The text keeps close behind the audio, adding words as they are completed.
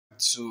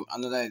to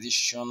another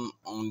edition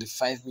on the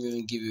 5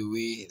 million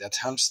giveaway that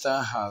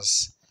Hamster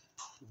has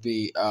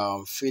been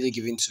freely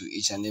given to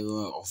each and every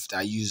one of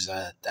their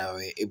users that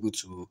were able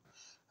to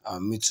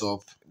meet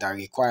up their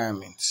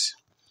requirements.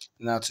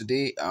 Now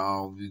today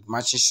we'll be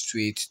matching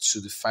straight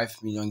to the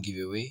 5 million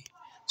giveaway.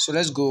 So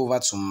let's go over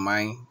to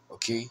mine,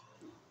 okay?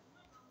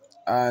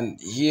 And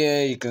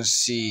here you can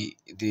see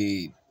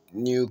the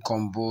new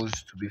combos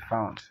to be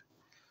found.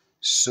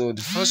 So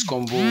the first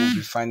combo we'll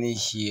be finding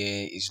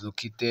here is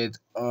located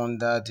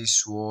under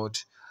this word,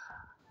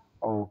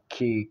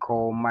 okay,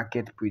 called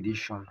market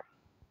prediction.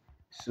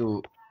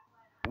 So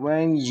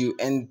when you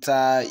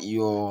enter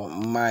your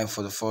mind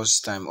for the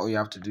first time, all you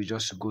have to do is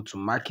just to go to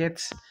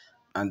market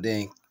and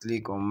then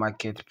click on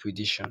market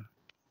prediction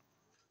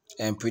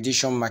and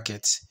prediction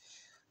market.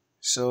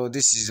 So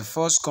this is the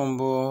first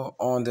combo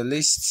on the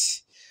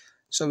list.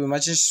 So we're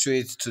matching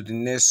straight to the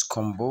next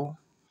combo.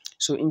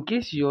 So in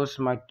case your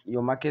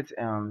market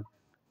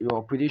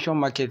your prediction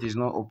market is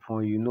not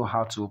open, you know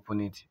how to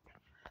open it.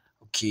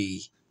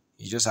 Okay,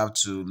 you just have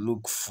to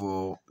look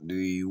for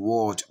the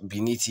word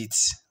beneath it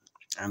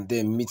and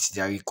then meet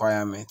their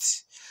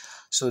requirements.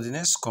 So the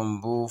next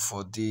combo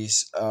for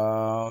this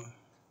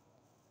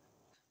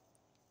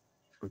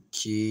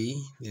okay,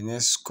 the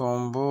next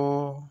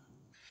combo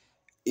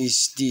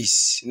is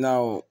this.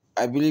 Now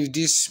I believe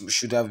this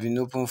should have been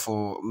open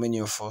for many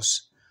of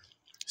us.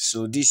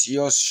 So this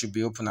yours should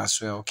be open as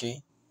well,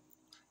 okay?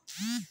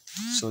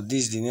 So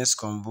this is the next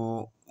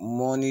combo,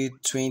 money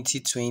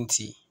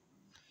 2020.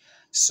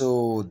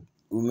 So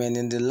women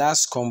in the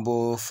last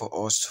combo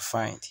for us to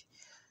find.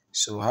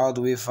 So how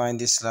do we find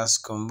this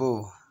last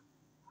combo?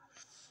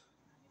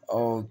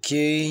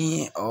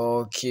 Okay.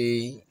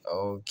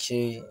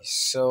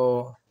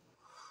 So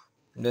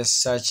let's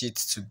search it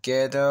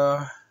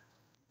together.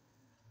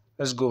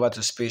 Let's go over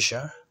to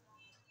spatial.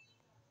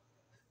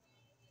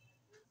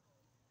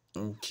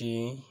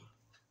 Okay.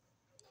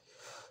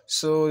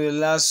 So the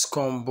last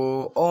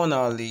combo on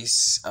our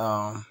list,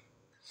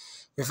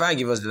 before I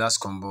give us the last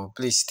combo,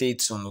 please stay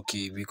tuned,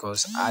 okay?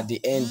 Because at the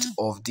end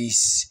of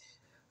this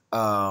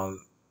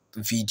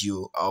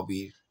video, I'll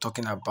be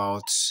talking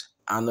about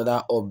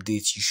another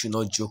update you should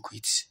not joke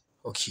with.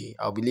 Okay,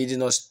 I'll be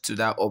leading us to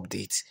that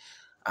update,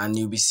 and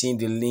you'll be seeing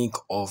the link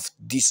of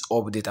this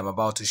update I'm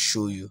about to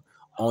show you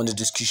on the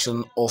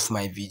description of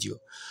my video.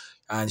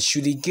 And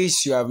should in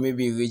case you have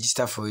maybe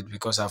registered for it,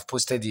 because I've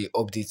posted the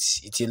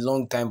updates, it's a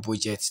long time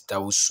project that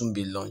will soon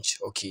be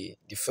launched. Okay,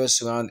 the first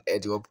round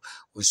airdrop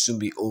will soon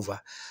be over,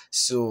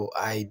 so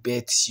I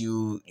bet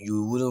you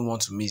wouldn't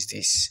want to miss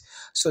this.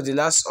 So the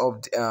last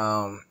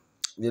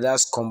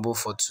combo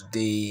for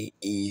today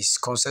is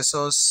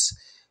consensus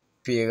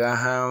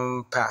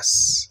Piraham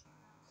pass.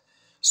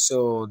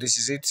 So this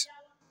is it.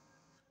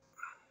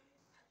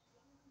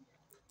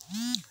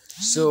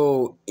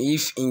 So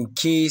if in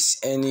case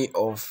any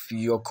of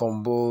your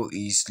combo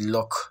is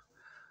lock,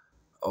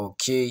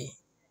 okay,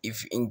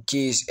 if in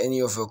case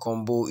any of your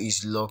combo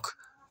is lock,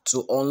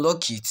 to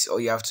unlock it, all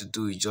you have to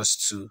do is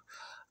just to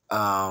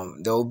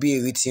there will be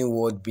a written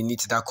word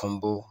beneath that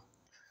combo.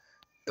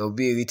 There will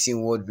be a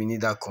written word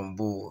beneath that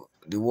combo.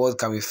 The word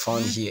can be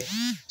found here.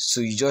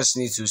 So you just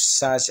need to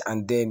search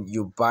and then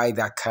you buy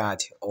that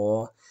card.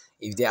 Or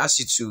if they ask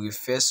you to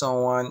refer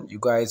someone, you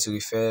go ahead to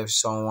refer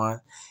someone.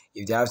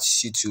 If they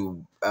ask you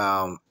to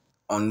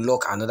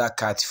unlock another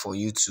card for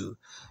you to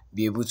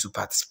be able to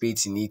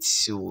participate in it,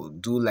 so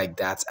do like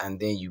that, and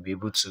then you'll be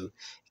able to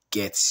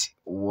get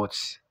what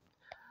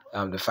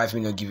the 5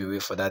 million giveaway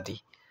for that day.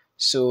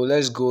 So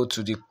let's go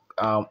to the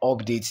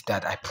update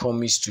that I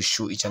promised to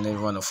show each and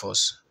every one of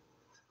us.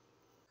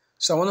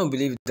 So I want to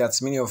believe that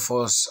many of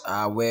us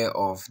are aware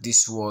of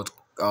this word,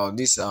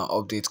 this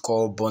update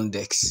called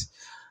Bondex.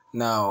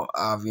 Now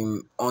I've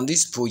been on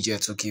this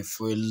project, okay,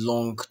 for a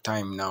long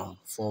time now,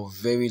 for a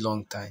very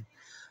long time.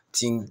 I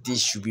think this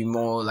should be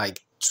more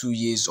like 2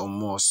 years or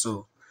more.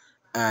 So,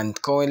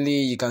 and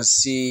currently you can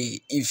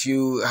see if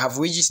you have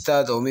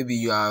registered, or maybe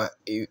you are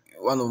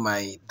one of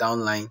my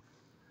downline,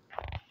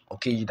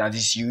 okay, that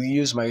is, you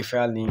use my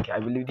referral link,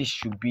 I believe this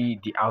should be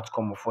the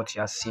outcome of what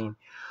you are seeing.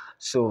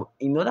 So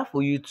in order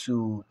for you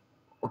to,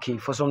 okay,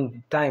 for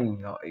some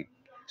time now,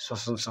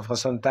 for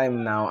some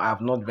time now, I have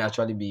not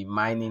actually been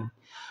mining,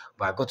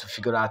 but I got to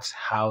figure out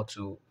how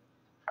to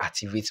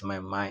activate my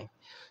mind.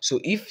 So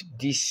if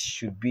this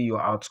should be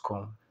your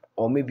outcome,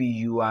 or maybe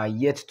you are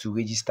yet to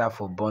register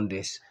for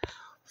Bondes,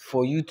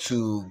 for you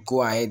to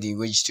go ahead in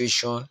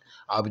registration,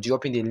 I'll be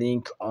dropping the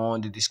link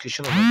on the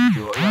description of the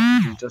video. All you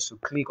have to do is just to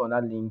click on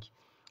that link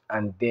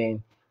and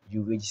then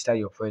you register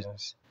your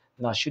presence.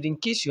 Now, should in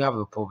case you have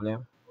a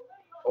problem,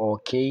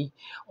 okay,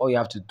 all you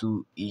have to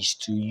do is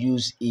to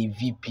use a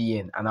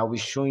VPN, and I will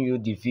show you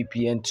the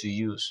VPN to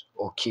use.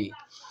 Okay,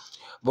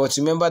 but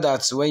remember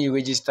that when you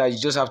register, you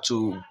just have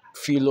to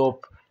fill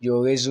up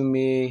your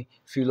resume,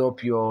 fill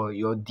up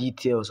your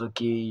details,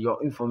 okay,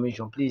 your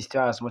information. Please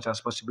try as much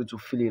as possible to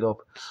fill it up.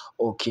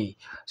 Okay,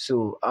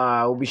 so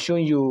I'll be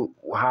showing you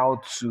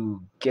how to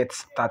get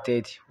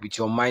started with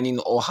your mining,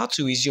 or how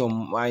to resume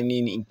your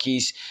mining in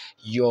case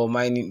your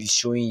mining is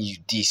showing you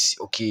this.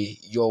 Okay,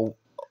 your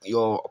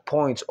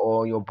point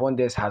or your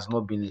bondage has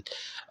not been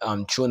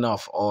thrown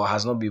off or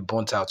has not been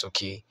burnt out.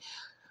 Okay,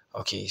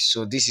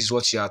 so this is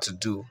what you have to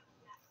do.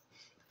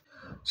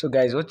 So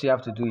guys, what you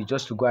have to do is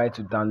just to go ahead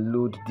to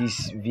download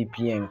this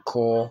VPN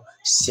called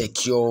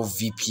Secure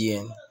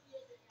VPN.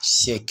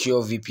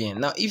 Secure VPN.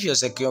 Now, if your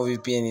Secure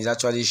VPN is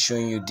actually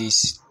showing you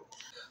this,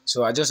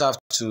 so I just have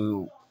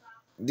to.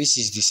 This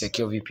is the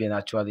Secure VPN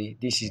actually.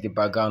 This is the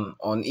background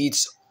on it.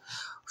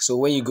 So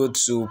when you go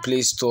to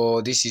Play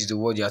Store, this is the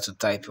word you have to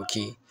type.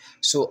 Okay.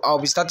 So I'll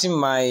be starting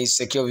my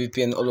Secure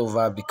VPN all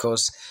over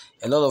because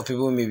a lot of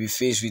people may be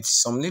faced with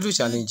some little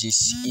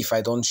challenges if I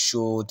don't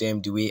show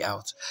them the way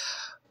out.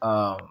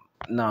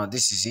 Now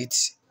this is it.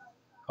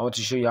 I want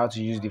to show you how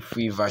to use the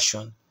free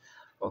version.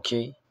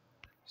 Okay,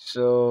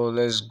 so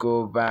let's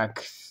go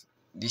back.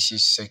 This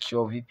is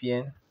Secure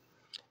VPN.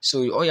 So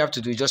all you have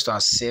to do is just to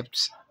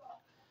accept.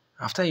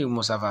 After you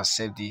must have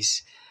accept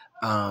this,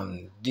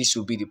 this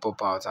will be the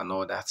pop out and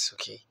all that.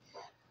 Okay,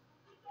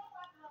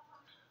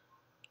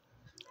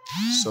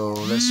 so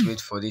let's wait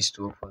for this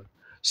to open.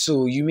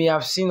 So you may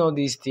have seen all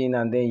these things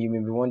and then you may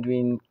be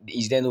wondering,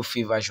 is there no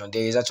free version?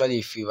 There is actually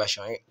a free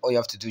version. All you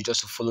have to do is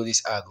just to follow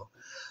this arrow.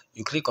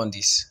 You click on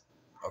this.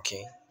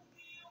 Okay,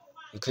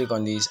 you click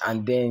on this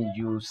and then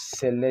you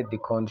select the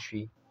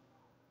country.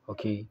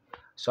 Okay,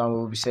 so I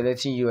will be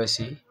selecting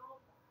USA.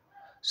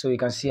 So you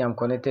can see I'm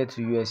connected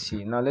to USA.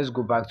 Now let's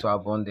go back to our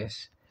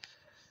bonders.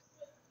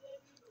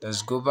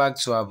 Let's go back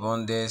to our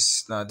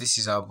bonders. Now this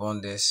is our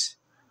bonders.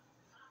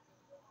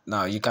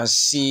 Now you can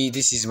see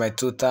this is my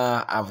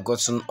total I've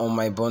gotten on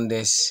my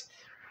bonders.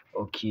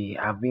 Okay,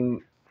 I've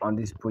been on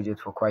this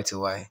project for quite a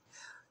while.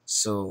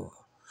 So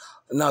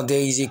now there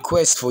is a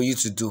quest for you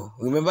to do.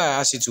 Remember I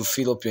asked you to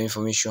fill up your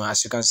information.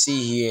 As you can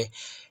see here,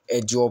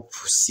 Airdrop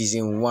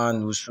season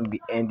 1 will soon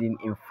be ending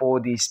in 4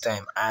 days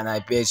time, and I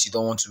bet you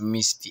don't want to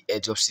miss the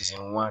Airdrop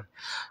season 1.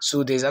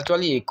 So there's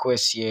actually a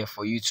quest here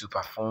for you to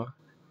perform.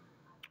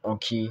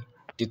 Okay,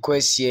 the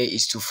quest here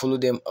is to follow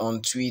them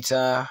on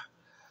Twitter,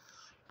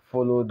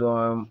 follow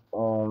them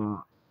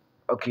on,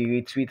 okay,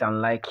 retweet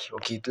and like,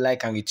 okay,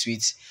 like and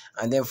retweet,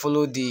 and then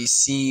follow the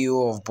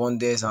CEO of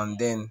Bonders, and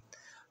then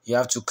you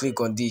have to click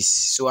on this.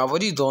 So I've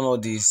already done all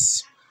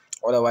this,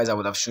 otherwise I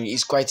would have shown you.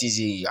 It's quite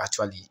easy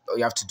actually. All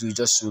you have to do is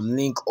just to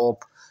link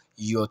up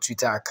your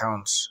Twitter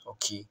account.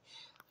 Okay,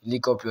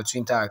 link up your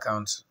Twitter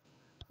account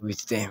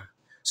with them.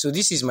 So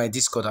this is my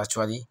Discord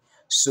actually.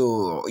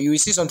 So you will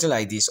see something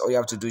like this. All you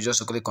have to do is just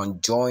to click on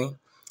join,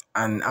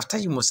 and after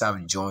you must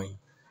have joined,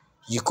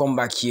 you come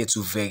back here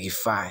to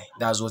verify.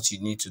 That's what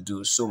you need to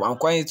do. So I'm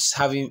quite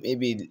having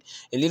maybe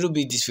a little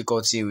bit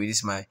difficulty with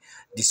this my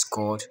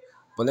Discord,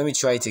 but let me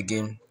try it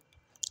again.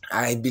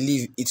 I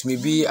believe it may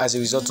be as a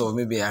result of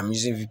maybe I'm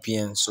using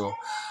VPN. So,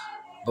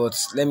 but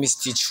let me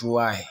stitch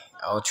why.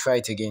 I'll try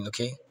it again.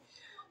 Okay,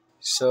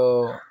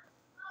 so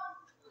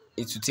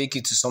it will take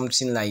you to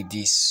something like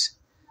this.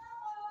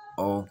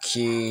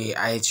 Okay,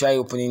 I try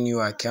opening new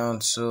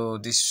account, so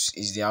this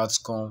is the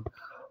outcome.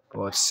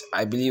 But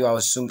I believe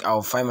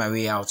I'll find my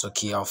way out.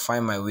 Okay, I'll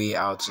find my way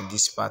out in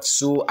this part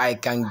so I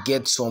can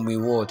get some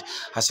reward.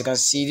 As you can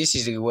see, this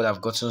is the reward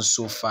I've gotten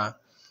so far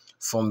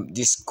from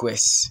this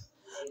quest,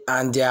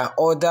 and there are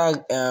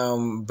other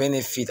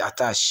benefit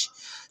attached.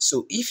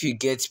 So if you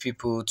get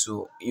people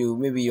to you,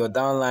 maybe your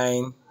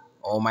downline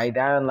or my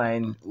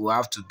downline will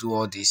have to do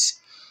all this,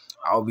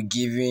 I'll be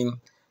giving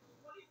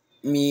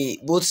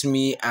both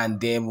me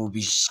and them will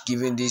be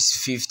given this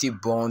 50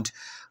 bond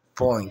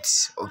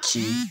points.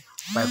 Okay,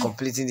 by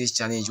completing this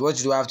challenge. What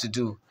do I have to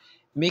do?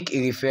 Make a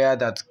referral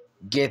that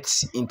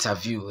gets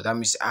interview. That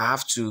means I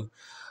have to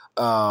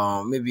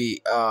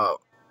maybe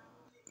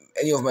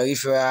any of my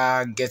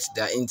referral get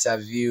the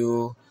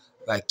interview.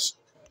 Like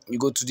you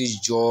go to this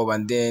job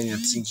and then you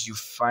think you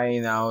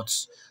find out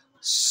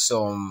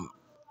some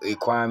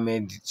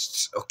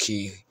requirements.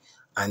 Okay,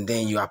 and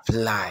then you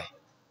apply,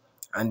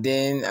 and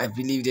then I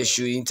believe they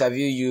should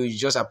interview you. You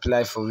just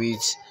apply for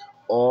it,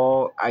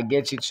 or I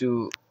get you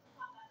to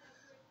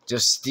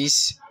just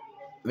this.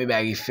 Maybe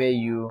I refer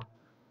you.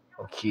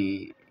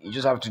 Okay, you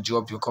just have to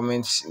drop your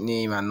comment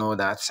name and all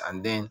that,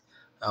 and then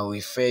I'll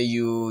refer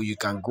you. You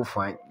can go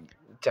for an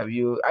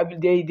interview.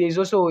 There's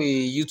also a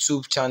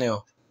YouTube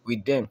channel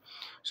with them.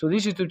 So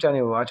this YouTube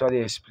channel will actually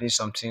explain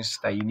some things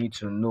that you need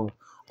to know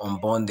on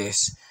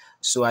bonders.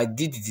 So I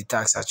did the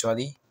tax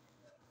actually.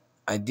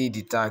 I did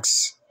the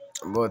tax,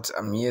 but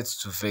I'm yet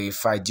to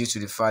verify due to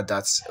the fact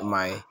that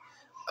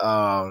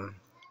um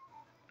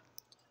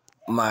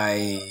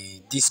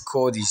my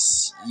Discord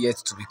is yet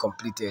to be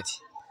completed.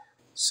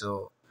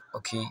 So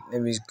okay,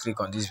 let me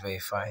click on this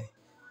verify.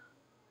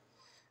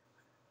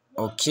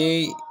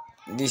 Okay,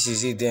 this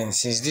is it then.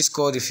 Since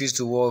Discord refused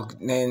to work,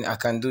 then I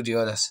can do the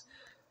others.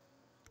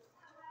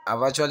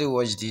 I've actually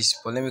watched this,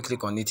 but let me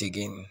click on it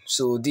again.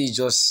 So this is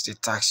just the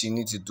task you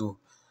need to do.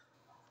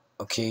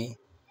 Okay.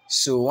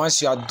 So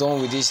once you are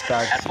done with this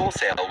task, at Full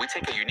Sail, we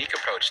take a unique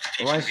approach to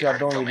teaching once the you are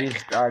art of done with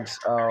this filmmaking.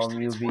 task,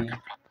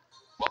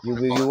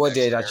 you'll be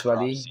rewarded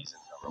actually.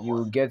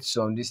 You get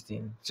some this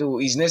thing. So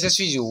it's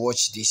necessary you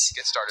watch this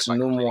to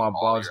know more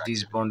about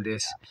these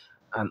bonders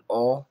and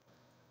all,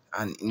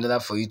 and in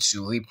order for you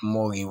to reap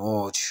more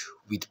reward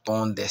with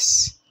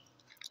bonders.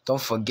 Don't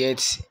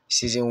forget,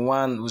 season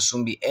 1 will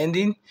soon be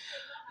ending.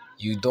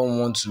 You don't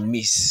want to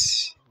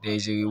miss. There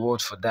is a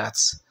reward for that.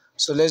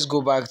 So let's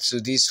go back to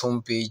this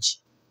homepage.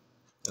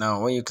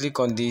 Now, when you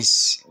click on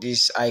this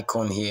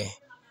icon here,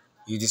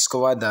 you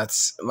discover that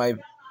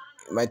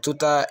my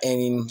total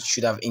earning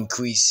should have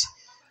increased.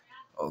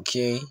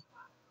 Okay,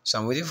 so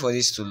I'm waiting for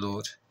this to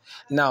load.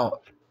 Now,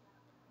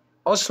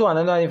 also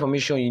another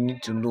information you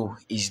need to know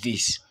is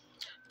this: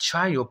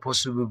 try your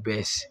possible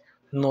best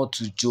not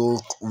to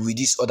joke with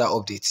these other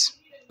updates.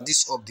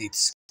 These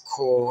updates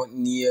call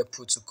near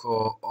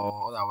protocol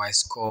or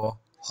otherwise call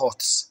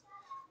hot.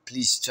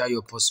 Please try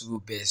your possible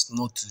best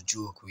not to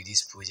joke with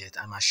this project.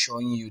 I'm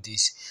assuring you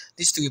this.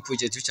 These 3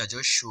 projects which I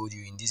just showed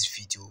you in this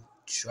video,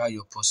 try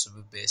your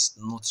possible best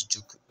not to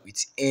joke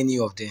with any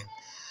of them.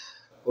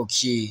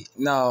 Okay,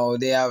 now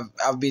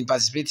I've been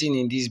participating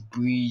in this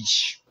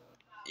bridge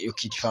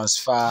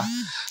transfer.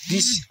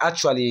 This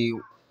actually,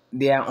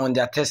 they are on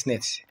their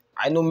testnet.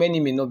 I know many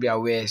may not be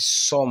aware,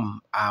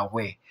 some are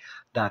aware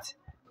that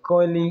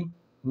currently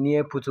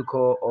near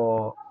protocol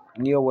or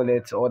near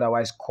wallet or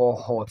otherwise call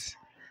hot,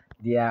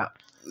 they are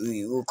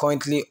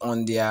currently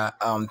on their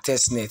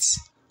testnet,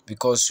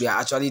 because we are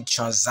actually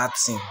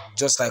transacting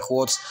just like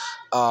what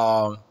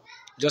um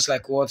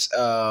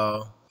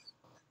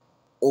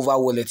over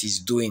wallet is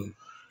doing.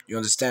 You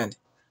understand?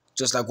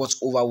 Just like what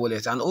over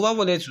wallet, and over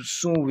wallet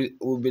soon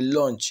will be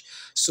launched.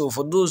 So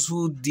for those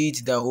who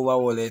did the over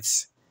wallet,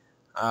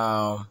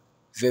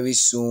 very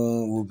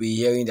soon we'll be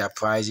hearing their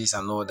prices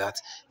and all that.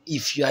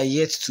 If you are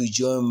yet to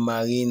join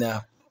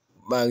Marina,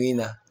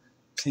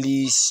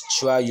 please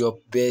try your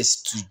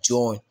best to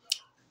join.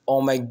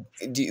 On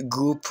the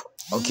group,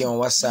 okay, on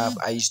WhatsApp,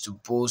 I used to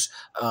post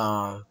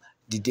the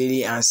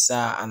daily answer,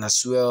 and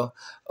as well,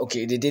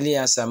 okay, the daily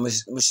answer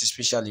most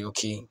especially,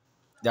 okay,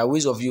 there are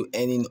ways of you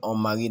earning on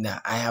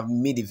Marina. I have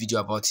made a video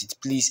about it.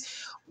 Please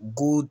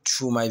go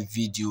through my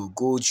video.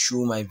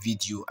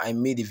 I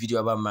made a video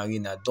about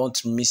Marina.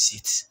 Don't miss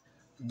it.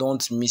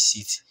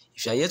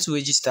 If you are yet to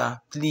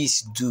register,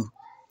 please do.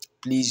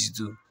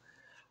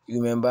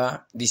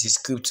 Remember, this is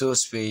crypto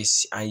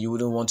space and you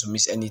wouldn't want to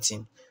miss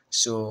anything.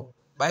 So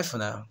bye for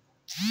now.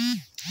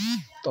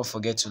 Don't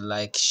forget to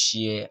like,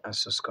 share and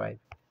subscribe.